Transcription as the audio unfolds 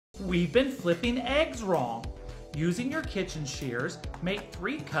We've been flipping eggs wrong. Using your kitchen shears, make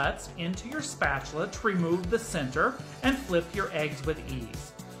 3 cuts into your spatula to remove the center and flip your eggs with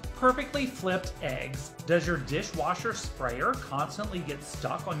ease. Perfectly flipped eggs. Does your dishwasher sprayer constantly get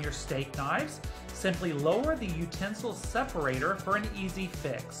stuck on your steak knives? Simply lower the utensil separator for an easy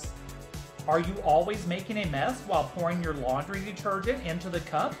fix. Are you always making a mess while pouring your laundry detergent into the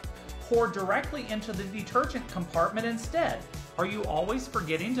cup? Pour directly into the detergent compartment instead. Are you always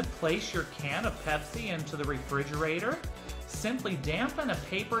forgetting to place your can of Pepsi into the refrigerator? Simply dampen a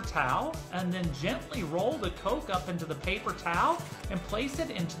paper towel and then gently roll the Coke up into the paper towel and place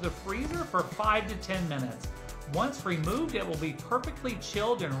it into the freezer for 5 to 10 minutes. Once removed, it will be perfectly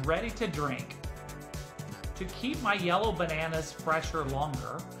chilled and ready to drink. To keep my yellow bananas fresher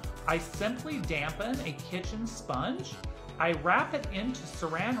longer, I simply dampen a kitchen sponge. I wrap it into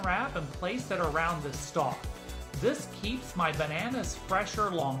saran wrap and place it around the stalk. This keeps my bananas fresher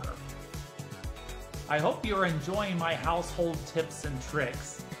longer. I hope you are enjoying my household tips and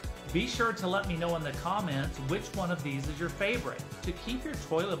tricks. Be sure to let me know in the comments which one of these is your favorite. To keep your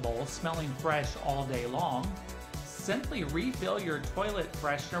toilet bowl smelling fresh all day long, simply refill your toilet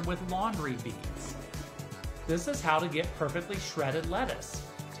freshener with laundry beads. This is how to get perfectly shredded lettuce.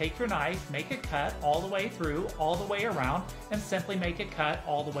 Take your knife, make a cut all the way through, all the way around, and simply make a cut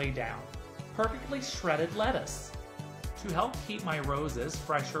all the way down. Perfectly shredded lettuce. To help keep my roses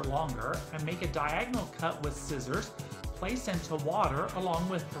fresher longer, I make a diagonal cut with scissors, place into water along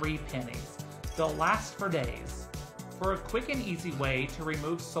with 3 pennies. They'll last for days. For a quick and easy way to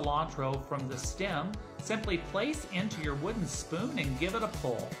remove cilantro from the stem, simply place into your wooden spoon and give it a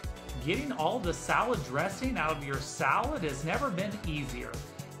pull. Getting all the salad dressing out of your salad has never been easier.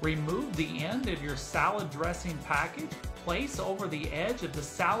 Remove the end of your salad dressing package, place over the edge of the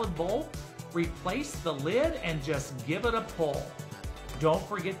salad bowl, replace the lid, and just give it a pull. Don't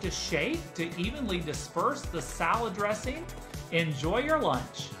forget to shake to evenly disperse the salad dressing. Enjoy your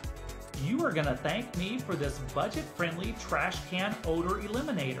lunch. You are going to thank me for this budget-friendly trash can odor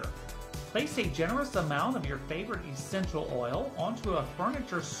eliminator. Place a generous amount of your favorite essential oil onto a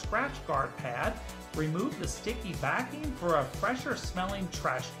furniture scratch guard pad. Remove the sticky backing for a fresher smelling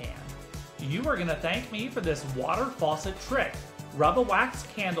trash can. You are going to thank me for this water faucet trick. Rub a wax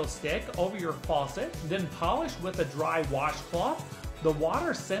candlestick over your faucet, then polish with a dry washcloth. The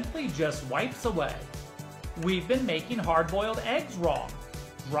water simply just wipes away. We've been making hard-boiled eggs wrong.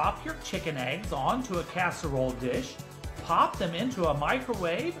 Drop your chicken eggs onto a casserole dish, pop them into a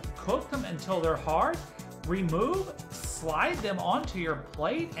microwave, cook them until they're hard, remove, slide them onto your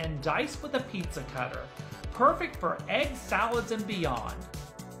plate, and dice with a pizza cutter. Perfect for egg salads and beyond.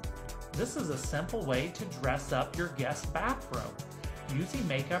 This is a simple way to dress up your guest bathroom. Using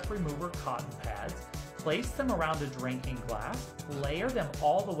makeup remover cotton pads, place them around a drinking glass, layer them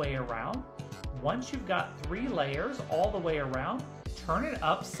all the way around. Once you've got 3 layers all the way around, turn it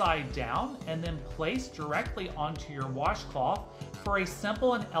upside down and then place directly onto your washcloth for a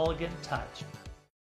simple and elegant touch.